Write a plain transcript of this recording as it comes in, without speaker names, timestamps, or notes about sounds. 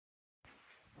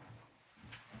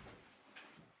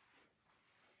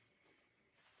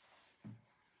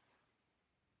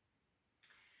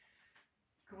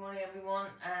morning everyone,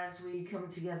 as we come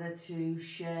together to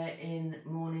share in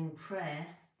morning prayer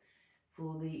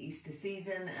for the Easter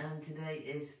season, and today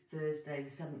is Thursday the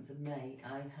 7th of May.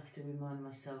 I have to remind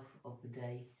myself of the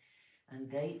day and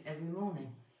date every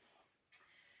morning.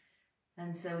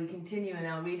 And so we continue in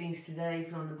our readings today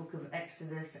from the book of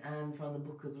Exodus and from the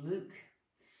book of Luke,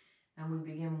 and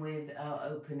we begin with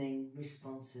our opening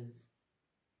responses.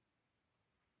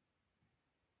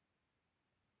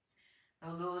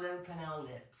 O Lord, open our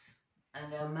lips,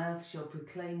 and our mouth shall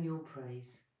proclaim your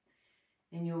praise.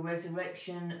 In your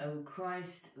resurrection, O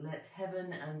Christ, let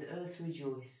heaven and earth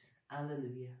rejoice.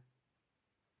 Alleluia.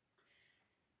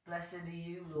 Blessed are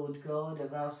you, Lord God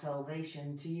of our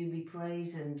salvation. To you be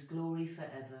praise and glory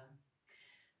forever.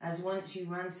 As once you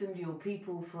ransomed your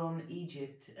people from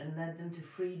Egypt and led them to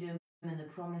freedom in the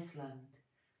promised land,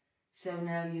 so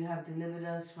now you have delivered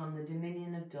us from the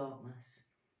dominion of darkness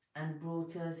and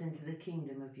brought us into the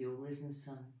kingdom of your risen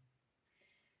Son.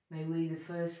 May we, the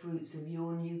first fruits of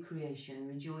your new creation,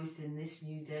 rejoice in this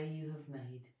new day you have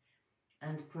made,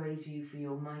 and praise you for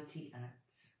your mighty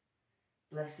acts.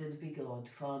 Blessed be God,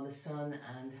 Father, Son,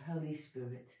 and Holy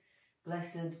Spirit.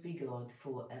 Blessed be God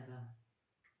forever.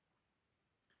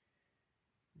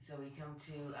 So we come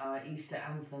to our Easter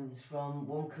anthems from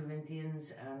 1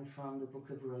 Corinthians and from the book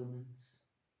of Romans.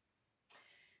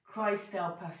 Christ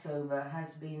our Passover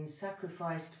has been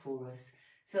sacrificed for us,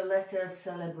 so let us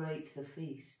celebrate the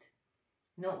feast,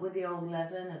 not with the old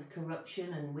leaven of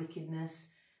corruption and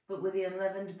wickedness, but with the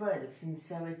unleavened bread of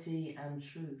sincerity and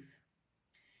truth.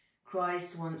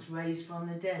 Christ, once raised from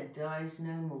the dead, dies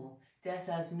no more. Death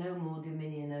has no more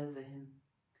dominion over him.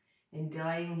 In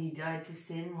dying, he died to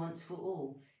sin once for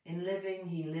all. In living,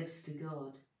 he lives to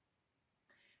God.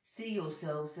 See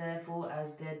yourselves, therefore,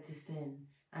 as dead to sin,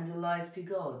 and alive to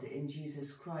God in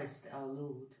Jesus Christ our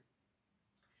Lord.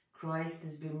 Christ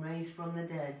has been raised from the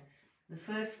dead, the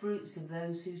first fruits of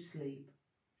those who sleep.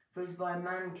 For as by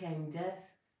man came death,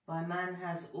 by man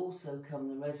has also come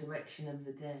the resurrection of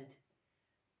the dead.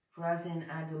 For as in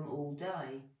Adam all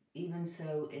die, even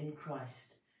so in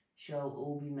Christ shall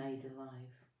all be made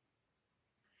alive.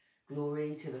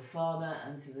 Glory to the Father,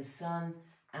 and to the Son,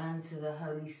 and to the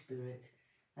Holy Spirit,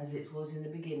 as it was in the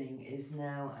beginning, is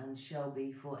now, and shall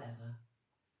be forever.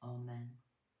 Amen.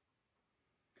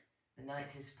 The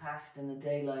night has passed and the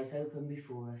day lies open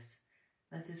before us.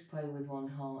 Let us pray with one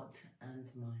heart and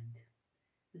mind.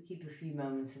 We'll keep a few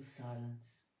moments of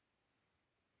silence.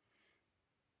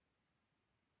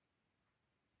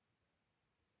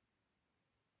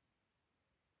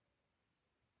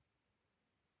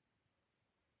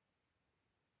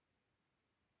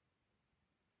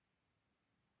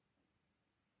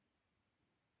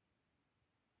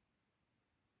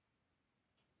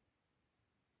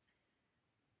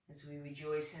 As we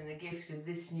rejoice in the gift of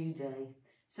this new day,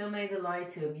 so may the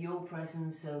light of your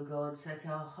presence, O God, set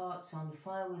our hearts on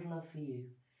fire with love for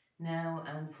you, now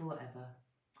and forever.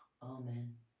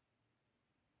 Amen.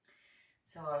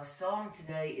 So our psalm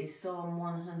today is Psalm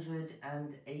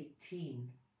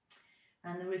 118,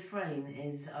 and the refrain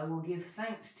is, I will give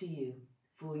thanks to you,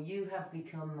 for you have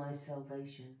become my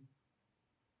salvation.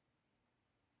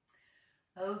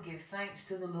 Oh, give thanks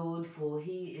to the Lord, for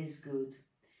he is good.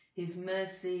 His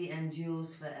mercy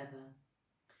endures forever.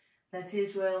 Let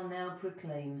Israel now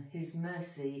proclaim, his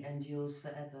mercy endures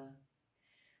forever.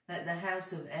 Let the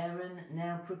house of Aaron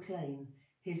now proclaim,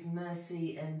 his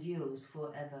mercy endures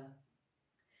forever.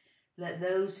 Let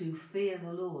those who fear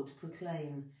the Lord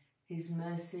proclaim, his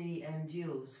mercy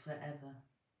endures forever.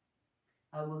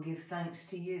 I will give thanks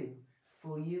to you,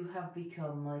 for you have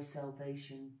become my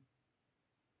salvation.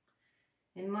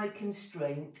 In my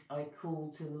constraint I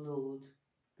called to the Lord.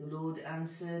 The Lord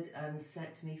answered and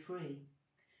set me free.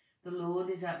 The Lord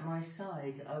is at my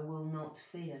side, I will not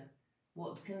fear.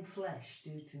 What can flesh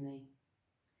do to me?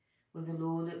 With the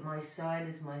Lord at my side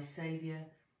as my Saviour,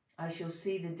 I shall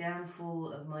see the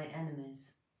downfall of my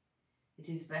enemies. It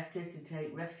is better to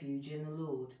take refuge in the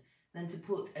Lord than to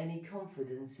put any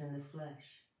confidence in the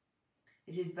flesh.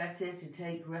 It is better to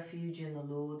take refuge in the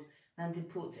Lord than to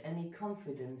put any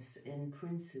confidence in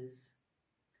princes.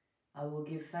 I will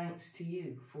give thanks to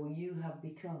you, for you have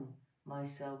become my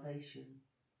salvation.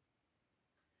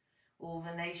 All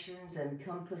the nations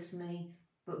encompassed me,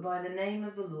 but by the name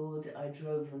of the Lord I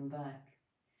drove them back.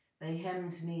 They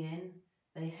hemmed me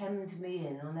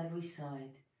in on every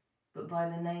side, but by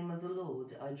the name of the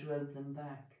Lord I drove them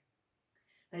back.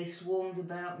 They swarmed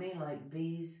about me like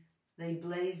bees, they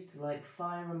blazed like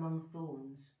fire among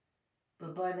thorns,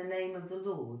 but by the name of the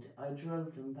Lord I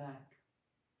drove them back.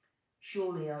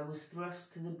 Surely I was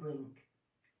thrust to the brink,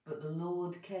 but the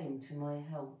Lord came to my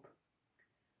help.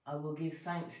 I will give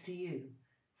thanks to you,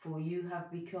 for you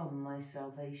have become my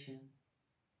salvation.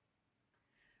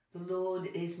 The Lord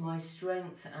is my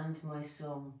strength and my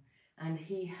song, and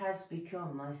he has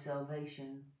become my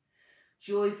salvation.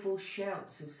 Joyful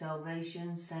shouts of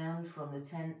salvation sound from the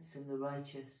tents of the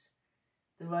righteous.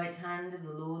 The right hand of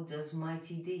the Lord does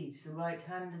mighty deeds. The right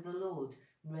hand of the Lord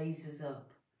raises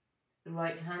up. The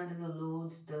right hand of the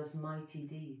Lord does mighty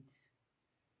deeds.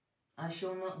 I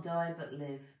shall not die but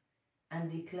live,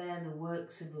 and declare the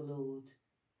works of the Lord.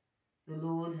 The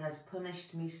Lord has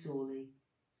punished me sorely,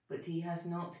 but he has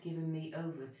not given me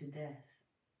over to death.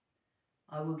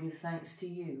 I will give thanks to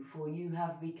you, for you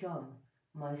have become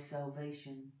my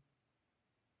salvation.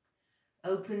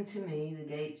 Open to me the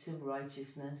gates of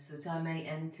righteousness, that I may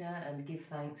enter and give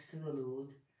thanks to the Lord.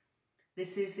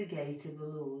 This is the gate of the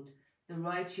Lord. The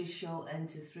righteous shall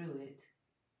enter through it.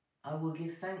 I will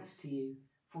give thanks to you,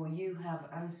 for you have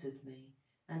answered me,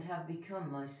 and have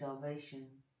become my salvation.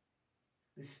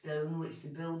 The stone which the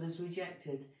builders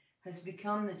rejected has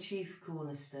become the chief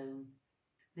cornerstone.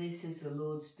 This is the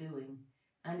Lord's doing,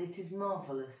 and it is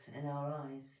marvellous in our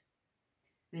eyes.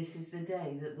 This is the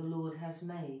day that the Lord has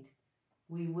made.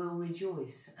 We will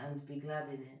rejoice and be glad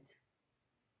in it.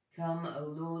 Come, O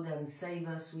Lord, and save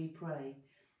us, we pray.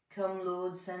 Come,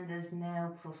 Lord, send us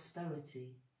now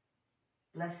prosperity.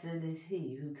 Blessed is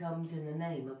he who comes in the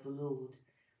name of the Lord.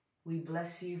 We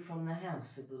bless you from the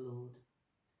house of the Lord.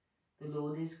 The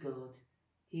Lord is God.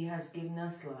 He has given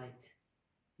us light.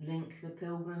 Link the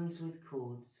pilgrims with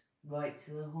cords, right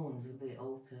to the horns of the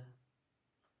altar.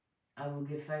 I will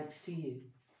give thanks to you,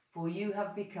 for you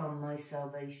have become my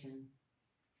salvation.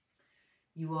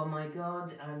 You are my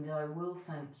God, and I will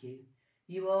thank you.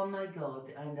 You are my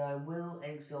God, and I will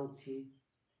exalt you.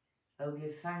 Oh,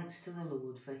 give thanks to the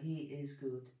Lord, for he is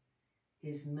good.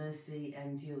 His mercy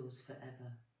endures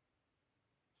forever.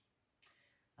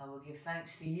 I will give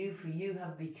thanks to you, for you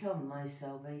have become my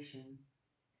salvation.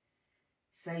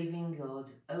 Saving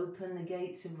God, open the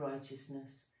gates of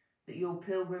righteousness, that your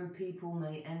pilgrim people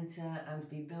may enter and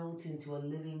be built into a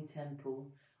living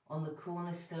temple on the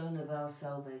cornerstone of our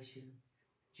salvation,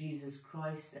 Jesus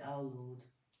Christ our Lord.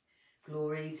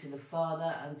 Glory to the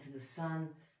Father, and to the Son,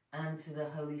 and to the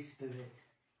Holy Spirit,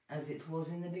 as it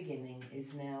was in the beginning,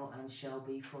 is now, and shall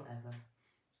be forever.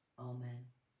 Amen.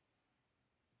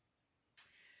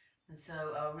 And so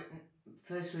our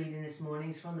first reading this morning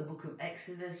is from the book of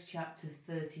Exodus, chapter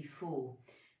 34.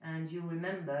 And you'll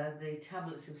remember the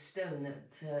tablets of stone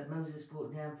that Moses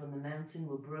brought down from the mountain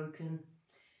were broken.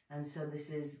 And so this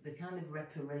is the kind of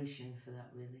reparation for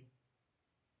that, really.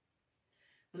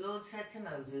 The Lord said to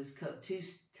Moses, cut 2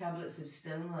 tablets of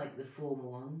stone like the former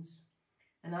ones,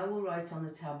 and I will write on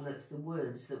the tablets the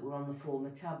words that were on the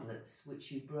former tablets,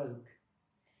 which you broke.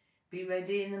 Be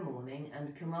ready in the morning,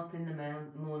 and come up in the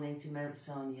morning to Mount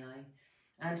Sinai,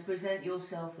 and present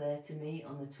yourself there to me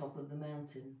on the top of the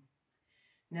mountain.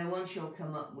 No one shall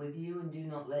come up with you, and do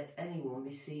not let anyone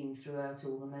be seen throughout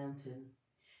all the mountain.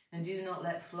 And do not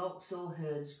let flocks or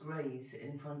herds graze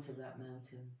in front of that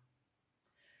mountain.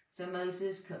 So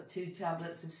Moses cut 2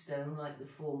 tablets of stone like the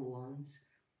former ones,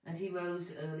 and he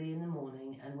rose early in the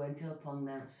morning and went up on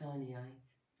Mount Sinai,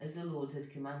 as the Lord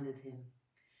had commanded him,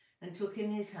 and took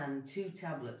in his hand 2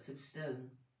 tablets of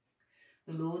stone.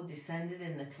 The Lord descended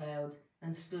in the cloud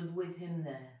and stood with him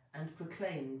there, and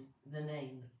proclaimed the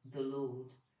name, the Lord.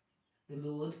 The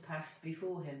Lord passed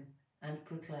before him and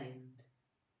proclaimed,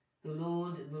 the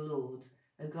Lord,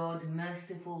 a God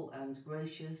merciful and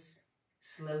gracious,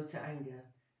 slow to anger,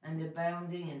 and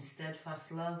abounding in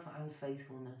steadfast love and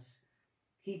faithfulness,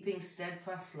 keeping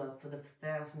steadfast love for the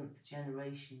 1000th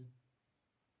generation,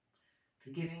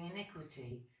 forgiving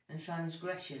iniquity and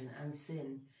transgression and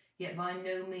sin, yet by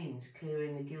no means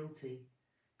clearing the guilty,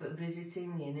 but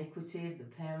visiting the iniquity of the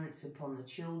parents upon the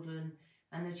children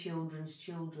and the children's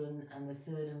children and the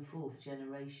 3rd and 4th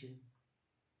generation.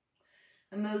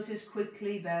 And Moses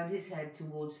quickly bowed his head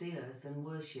towards the earth and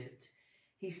worshipped.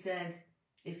 He said,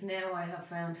 if now I have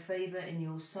found favour in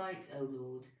your sight, O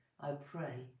Lord, I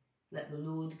pray, let the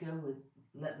Lord go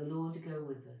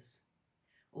with us.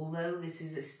 Although this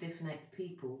is a stiff-necked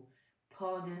people,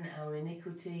 pardon our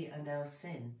iniquity and our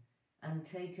sin, and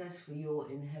take us for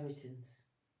your inheritance.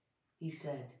 He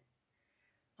said,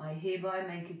 I hereby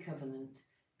make a covenant.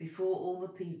 Before all the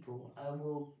people I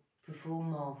will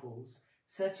perform marvels,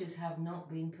 such as have not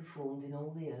been performed in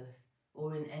all the earth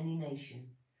or in any nation,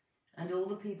 and all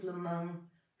the people among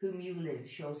whom you live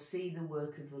shall see the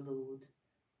work of the Lord,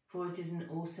 for it is an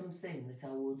awesome thing that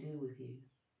I will do with you.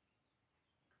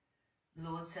 The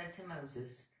Lord said to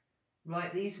Moses,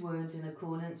 write these words in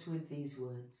accordance with these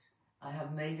words, I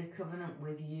have made a covenant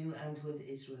with you and with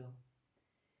Israel.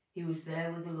 He was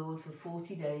there with the Lord for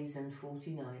 40 days and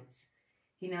 40 nights.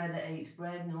 He neither ate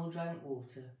bread nor drank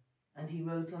water, and he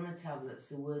wrote on the tablets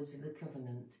the words of the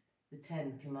covenant, the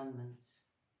 10 Commandments.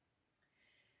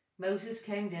 Moses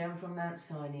came down from Mount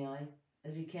Sinai.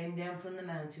 As he came down from the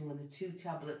mountain with the 2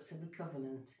 tablets of the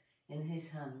covenant in his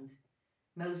hand,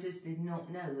 Moses did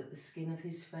not know that the skin of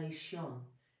his face shone,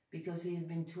 because he had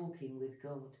been talking with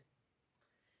God.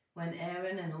 When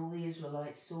Aaron and all the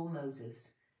Israelites saw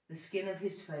Moses, the skin of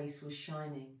his face was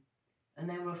shining, and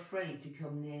they were afraid to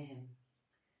come near him.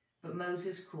 But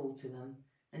Moses called to them,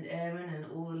 and Aaron and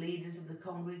all the leaders of the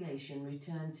congregation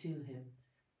returned to him,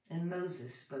 and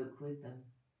Moses spoke with them.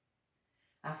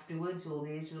 Afterwards all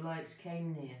the Israelites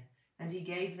came near, and he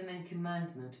gave them in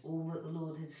commandment all that the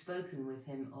Lord had spoken with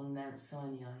him on Mount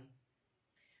Sinai.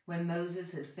 When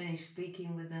Moses had finished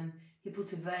speaking with them, he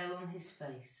put a veil on his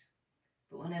face.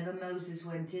 But whenever Moses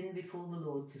went in before the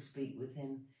Lord to speak with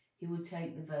him, he would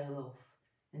take the veil off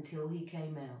until he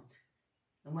came out.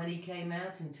 And when he came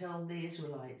out and told the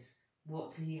Israelites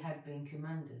what he had been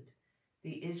commanded,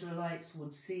 the Israelites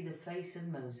would see the face of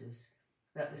Moses,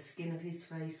 that the skin of his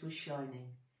face was shining,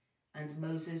 and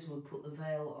Moses would put the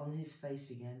veil on his face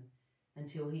again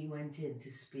until he went in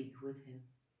to speak with him.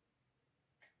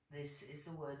 This is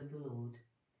the word of the Lord.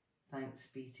 Thanks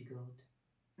be to God.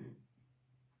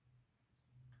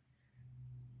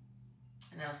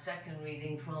 And our second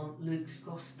reading from Luke's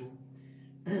Gospel.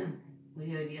 We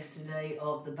heard yesterday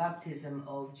of the baptism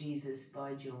of Jesus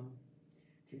by John.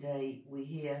 Today we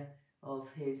hear of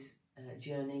his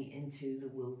journey into the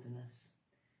wilderness.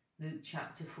 Luke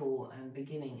chapter 4 and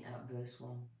beginning at verse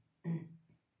 1.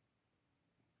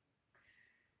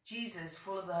 Jesus,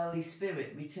 full of the Holy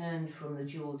Spirit, returned from the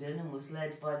Jordan and was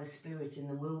led by the Spirit in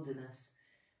the wilderness,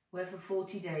 where for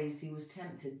 40 days he was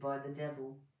tempted by the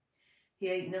devil. He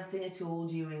ate nothing at all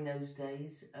during those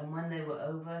days, and when they were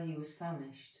over he was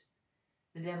famished.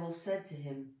 The devil said to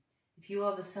him, "If you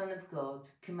are the Son of God,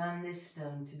 command this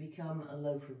stone to become a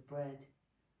loaf of bread."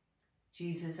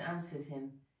 Jesus answered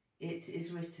him, "It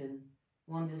is written,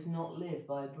 one does not live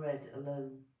by bread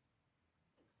alone."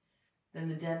 Then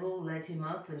the devil led him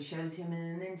up and showed him in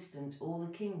an instant all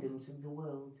the kingdoms of the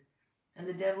world. And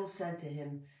the devil said to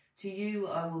him, "To you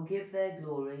I will give their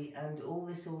glory and all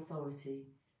this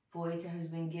authority, for it has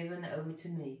been given over to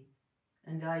me,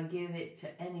 and I give it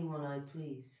to anyone I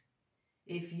please.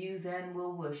 If you then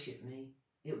will worship me,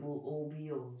 it will all be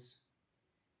yours."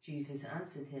 Jesus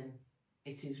answered him,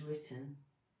 "It is written,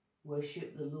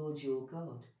 worship the Lord your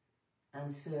God,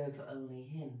 and serve only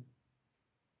him."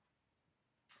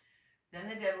 Then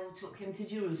the devil took him to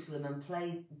Jerusalem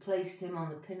and placed him on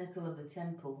the pinnacle of the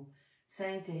temple,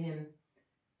 saying to him,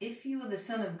 "If you are the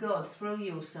Son of God, throw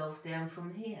yourself down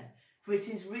from here, for it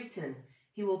is written,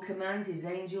 he will command his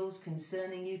angels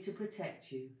concerning you to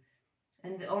protect you,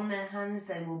 and on their hands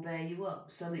they will bear you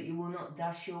up, so that you will not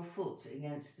dash your foot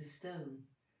against a stone."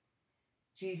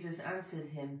 Jesus answered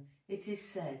him, "It is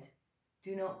said,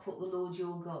 do not put the Lord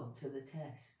your God to the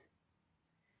test."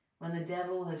 When the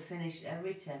devil had finished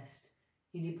every test,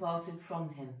 he departed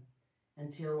from him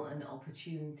until an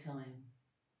opportune time.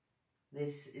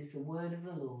 This is the word of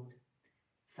the Lord.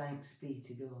 Thanks be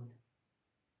to God.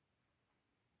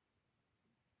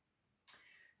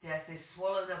 Death is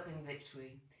swallowed up in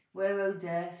victory. Where, O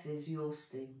death, is your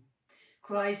sting?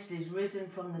 Christ is risen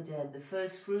from the dead, the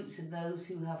first fruits of those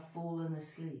who have fallen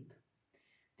asleep.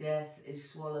 Death is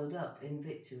swallowed up in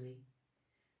victory.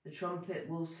 The trumpet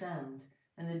will sound,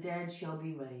 and the dead shall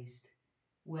be raised.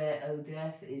 Where, O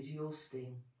death, is your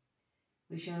sting?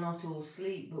 We shall not all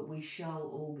sleep, but we shall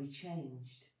all be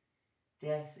changed.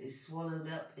 Death is swallowed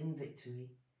up in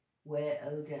victory. Where,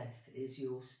 O death, is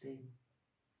your sting?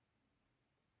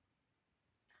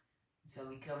 So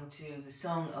we come to the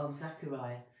song of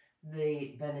Zechariah,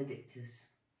 the Benedictus.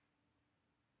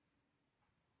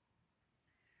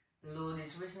 The Lord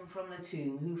is risen from the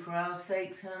tomb, who for our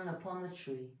sakes hung upon the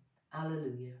tree.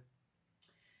 Alleluia.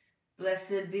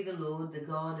 Blessed be the Lord, the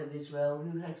God of Israel,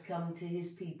 who has come to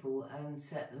his people and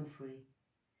set them free.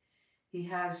 He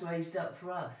has raised up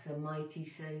for us a mighty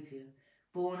Saviour,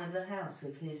 born of the house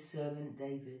of his servant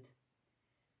David.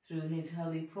 Through his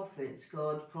holy prophets,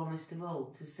 God promised of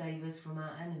old to save us from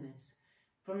our enemies,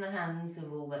 from the hands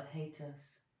of all that hate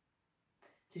us,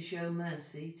 to show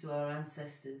mercy to our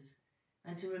ancestors,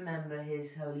 and to remember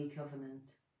his holy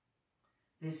covenant.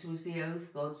 This was the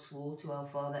oath God swore to our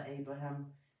father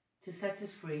Abraham, to set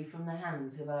us free from the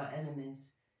hands of our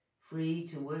enemies, free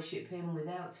to worship him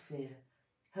without fear,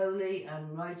 holy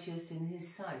and righteous in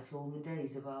his sight all the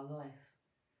days of our life.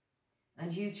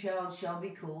 And you, child, shall be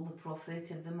called the prophet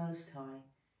of the Most High,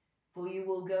 for you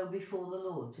will go before the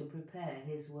Lord to prepare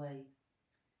his way,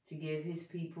 to give his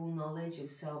people knowledge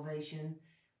of salvation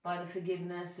by the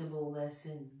forgiveness of all their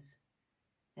sins.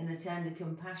 In the tender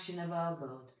compassion of our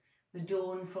God, the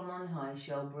dawn from on high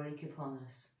shall break upon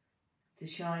us, to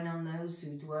shine on those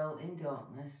who dwell in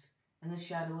darkness and the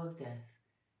shadow of death,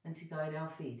 and to guide our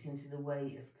feet into the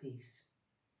way of peace.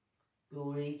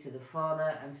 Glory to the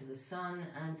Father, and to the Son,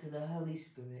 and to the Holy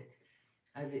Spirit,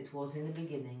 as it was in the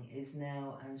beginning, is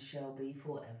now, and shall be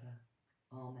forever.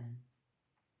 Amen.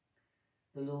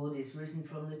 The Lord is risen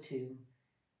from the tomb,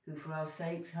 who for our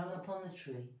sakes hung upon the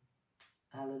tree.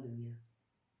 Alleluia.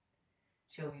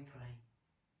 Shall we pray?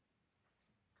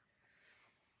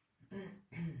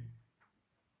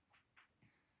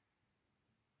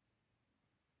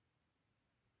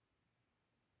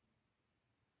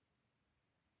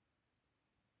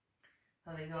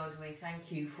 Holy God, we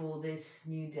thank you for this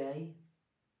new day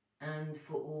and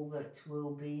for all that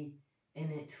will be in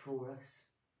it for us.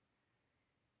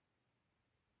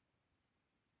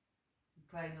 We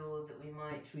pray, Lord, that we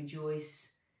might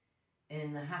rejoice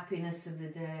in the happiness of the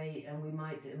day and we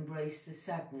might embrace the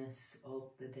sadness of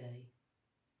the day.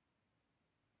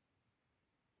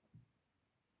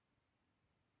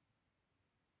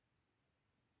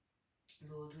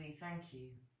 Lord, we thank you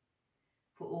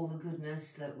for all the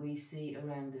goodness that we see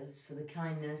around us, for the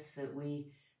kindness that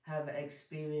we have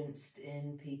experienced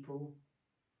in people.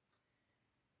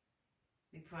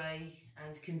 We pray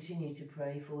and continue to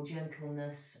pray for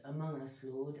gentleness among us,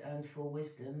 Lord, and for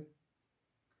wisdom.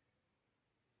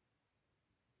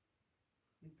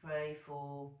 We pray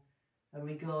for a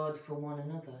regard for one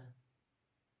another.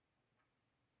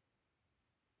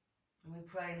 And we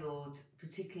pray, Lord,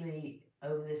 particularly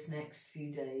over this next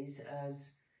few days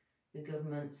as the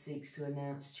government seeks to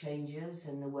announce changes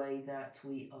in the way that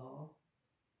we are.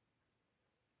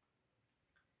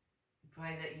 We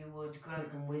pray that you would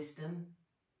grant them wisdom.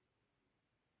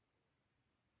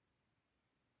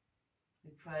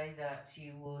 We pray that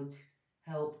you would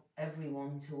help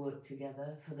everyone to work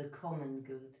together for the common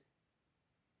good.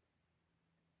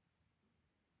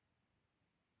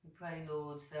 We pray,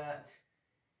 Lord, that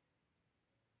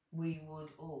we would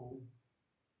all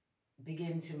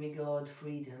begin to regard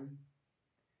freedom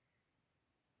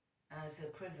as a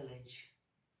privilege.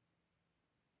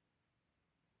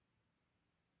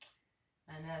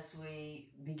 And as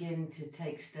we begin to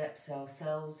take steps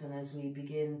ourselves and as we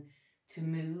begin to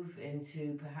move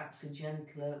into perhaps a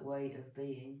gentler way of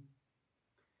being,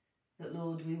 that,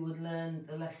 Lord, we would learn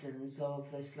the lessons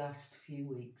of this last few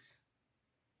weeks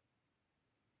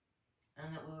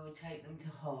and that we would take them to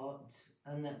heart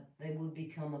and that they would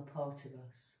become a part of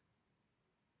us.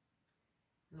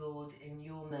 Lord, in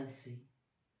your mercy,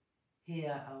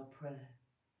 hear our prayer.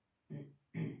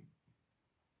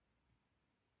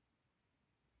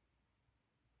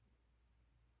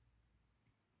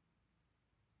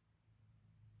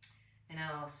 In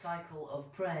our cycle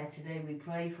of prayer today, we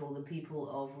pray for the people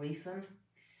of Reetham,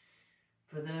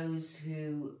 for those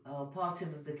who are part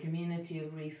of the community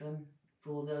of Reetham,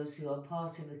 for those who are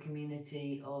part of the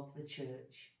community of the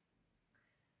church.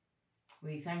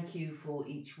 We thank you for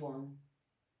each one.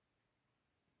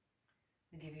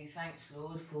 We give you thanks,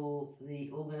 Lord, for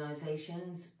the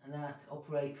organisations that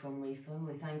operate from Reetham.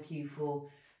 We thank you for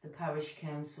the parish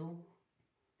council.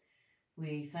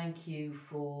 We thank you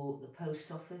for the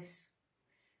post office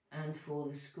and for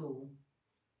the school.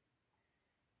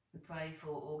 We pray for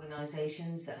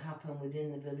organisations that happen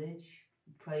within the village.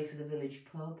 We pray for the village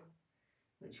pub,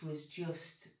 which was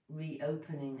just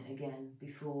reopening again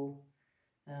before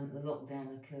the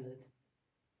lockdown occurred.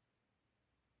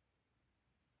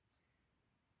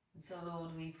 And so,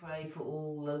 Lord, we pray for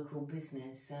all local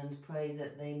business and pray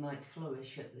that they might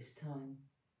flourish at this time.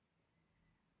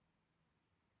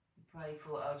 We pray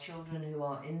for our children who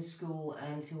are in school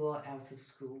and who are out of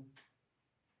school.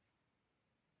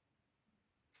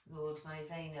 Lord, may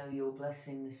they know your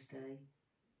blessing this day.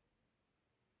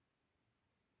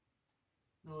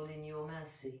 Lord, in your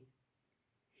mercy,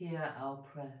 hear our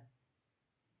prayer.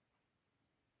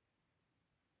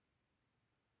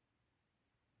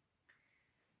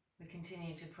 We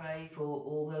continue to pray for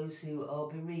all those who are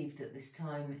bereaved at this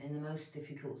time in the most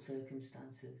difficult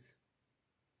circumstances.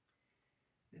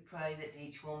 We pray that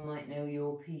each one might know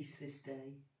your peace this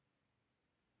day,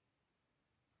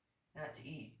 that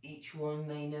each one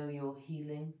may know your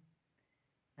healing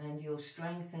and your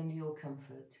strength and your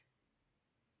comfort.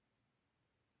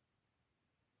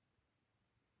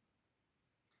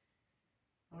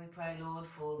 And we pray, Lord,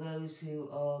 for those who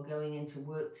are going into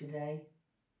work today,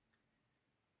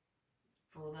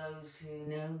 for For those who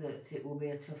know that it will be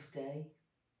a tough day.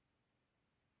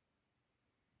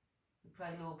 We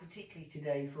pray, Lord, particularly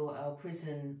today for our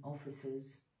prison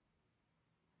officers,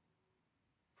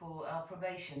 for our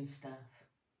probation staff,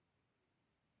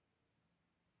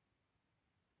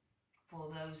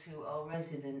 for those who are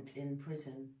resident in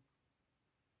prison.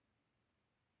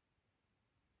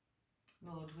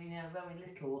 Lord, we know very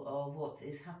little of what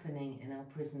is happening in our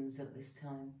prisons at this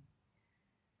time,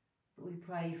 but we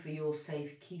pray for your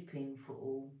safekeeping for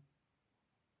all.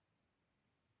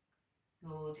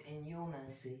 Lord, in your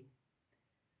mercy,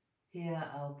 hear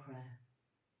our prayer.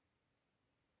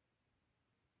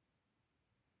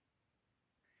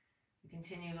 We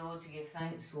continue, Lord, to give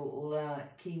thanks for all our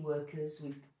key workers.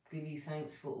 We give you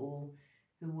thanks for all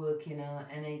who work in our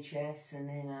NHS and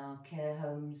in our care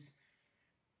homes,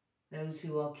 those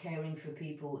who are caring for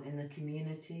people in the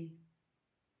community,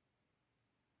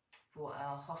 for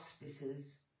our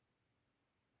hospices,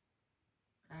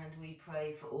 and we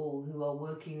pray for all who are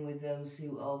working with those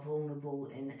who are vulnerable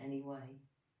in any way.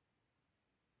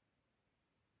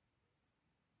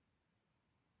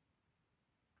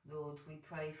 Lord, we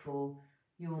pray for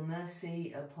your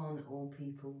mercy upon all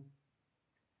people.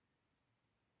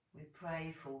 We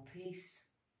pray for peace.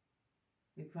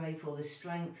 We pray for the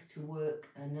strength to work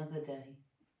another day.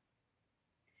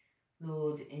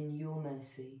 Lord, in your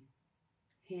mercy,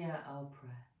 hear our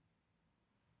prayer.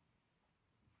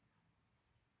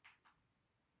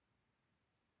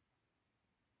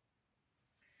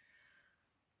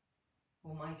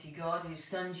 Almighty God, whose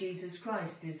Son Jesus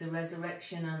Christ is the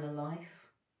resurrection and the life,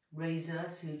 raise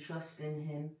us who trust in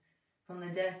him from the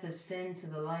death of sin to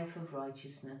the life of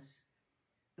righteousness,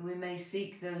 that we may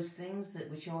seek those things that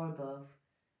which are above,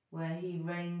 where he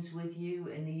reigns with you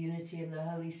in the unity of the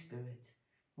Holy Spirit,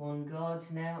 one God,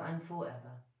 now and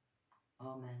forever.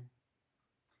 Amen.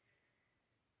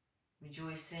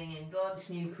 Rejoicing in God's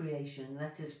new creation,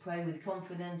 let us pray with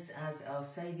confidence as our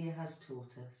Saviour has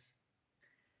taught us.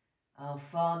 Our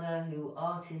Father, who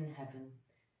art in heaven,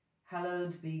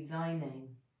 hallowed be thy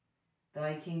name.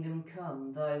 Thy kingdom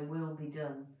come, thy will be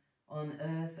done, on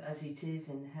earth as it is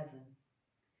in heaven.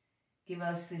 Give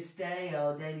us this day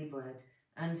our daily bread,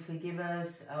 and forgive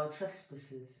us our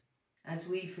trespasses, as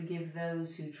we forgive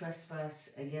those who trespass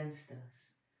against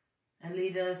us. And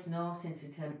lead us not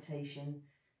into temptation,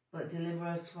 but deliver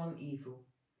us from evil.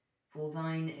 For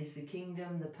thine is the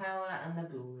kingdom, the power, and the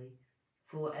glory,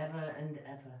 for ever and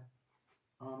ever.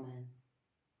 Amen.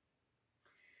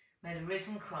 May the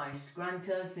risen Christ grant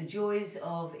us the joys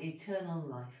of eternal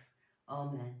life.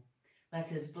 Amen.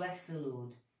 Let us bless the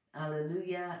Lord.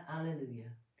 Alleluia, alleluia.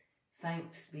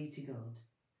 Thanks be to God.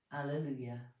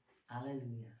 Alleluia,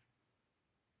 alleluia.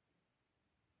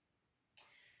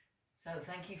 So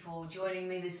thank you for joining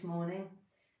me this morning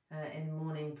in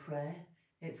morning prayer.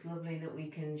 It's lovely that we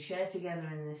can share together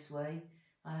in this way.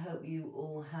 I hope you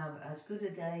all have as good a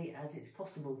day as it's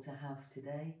possible to have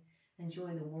today.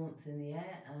 Enjoy the warmth in the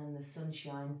air and the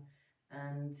sunshine,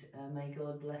 and may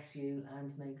God bless you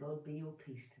and may God be your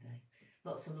peace today.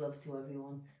 Lots of love to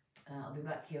everyone. I'll be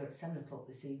back here at 7 o'clock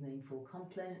this evening for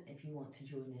Compline if you want to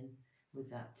join in with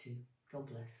that too. God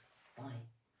bless. Bye.